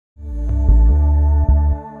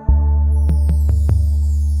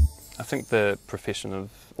think the profession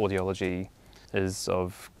of audiology is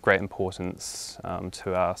of great importance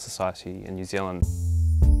to our society in New Zealand.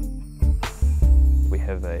 We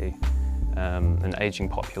have an ageing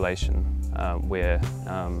population where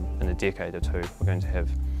in a decade or two we're going to have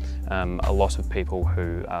a lot of people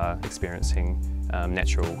who are experiencing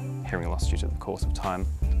natural hearing loss due to the course of time.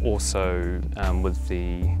 Also with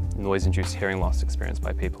the noise-induced hearing loss experienced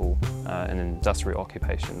by people in industrial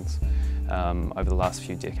occupations over the last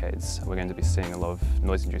few decades, we're going to be seeing a lot of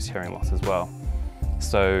noise-induced hearing loss as well.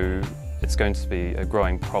 So it's going to be a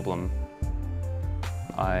growing problem.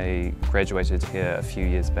 I graduated here a few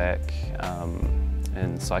years back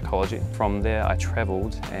in psychology. From there I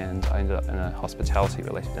travelled and I ended up in a hospitality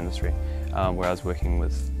related industry where I was working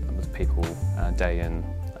with people day in,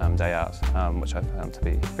 day out, which I found to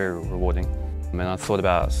be very rewarding. And I thought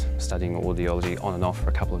about studying audiology on and off for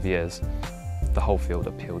a couple of years. The whole field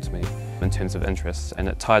appealed to me in terms of interests, and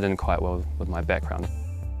it tied in quite well with my background.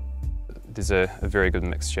 There's a very good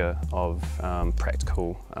mixture of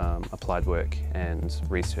practical applied work and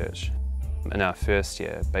research. In our first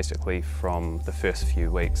year, basically from the first few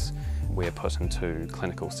weeks, we're put into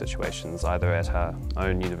clinical situations, either at our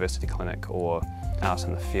own university clinic or out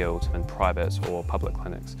in the field in private or public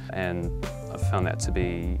clinics. And I've found that to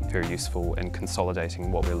be very useful in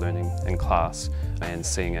consolidating what we're learning in class and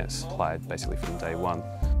seeing it applied basically from day one.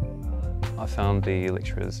 I found the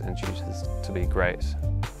lecturers and tutors to be great.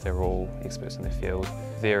 They're all experts in their field,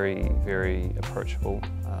 very, very approachable.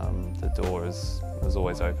 The door is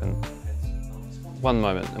always open. One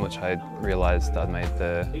moment in which I realised that I'd made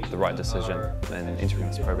the right decision in entering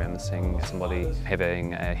this program is seeing somebody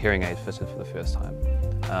having a hearing aid fitted for the first time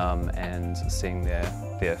and seeing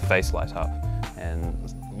their face light up and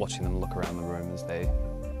watching them look around the room as they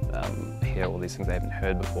hear all these things they haven't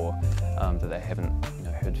heard before, that they haven't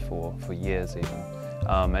heard for years even.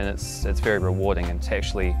 And it's very rewarding, and to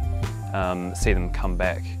actually see them come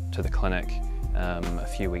back to the clinic a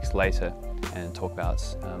few weeks later and talk about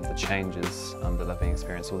the changes that they've been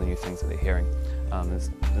experiencing, all the new things that they're hearing, is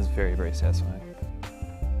very, very satisfying.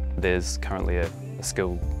 There's currently a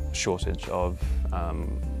skill shortage of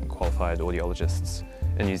qualified audiologists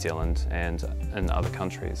in New Zealand and in other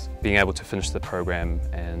countries. Being able to finish the program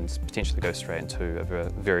and potentially go straight into a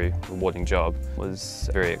very rewarding job was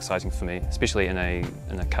very exciting for me, especially in a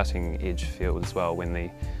cutting edge field as well, when the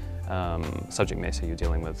subject matter you're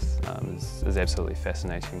dealing with is absolutely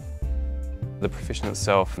fascinating. The profession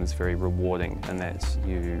itself is very rewarding in that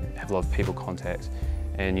you have a lot of people contact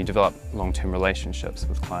and you develop long-term relationships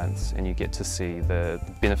with clients, and you get to see the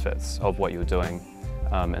benefits of what you're doing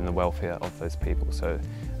and the welfare of those people. So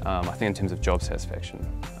I think in terms of job satisfaction,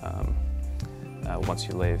 once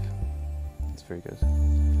you leave, it's very good.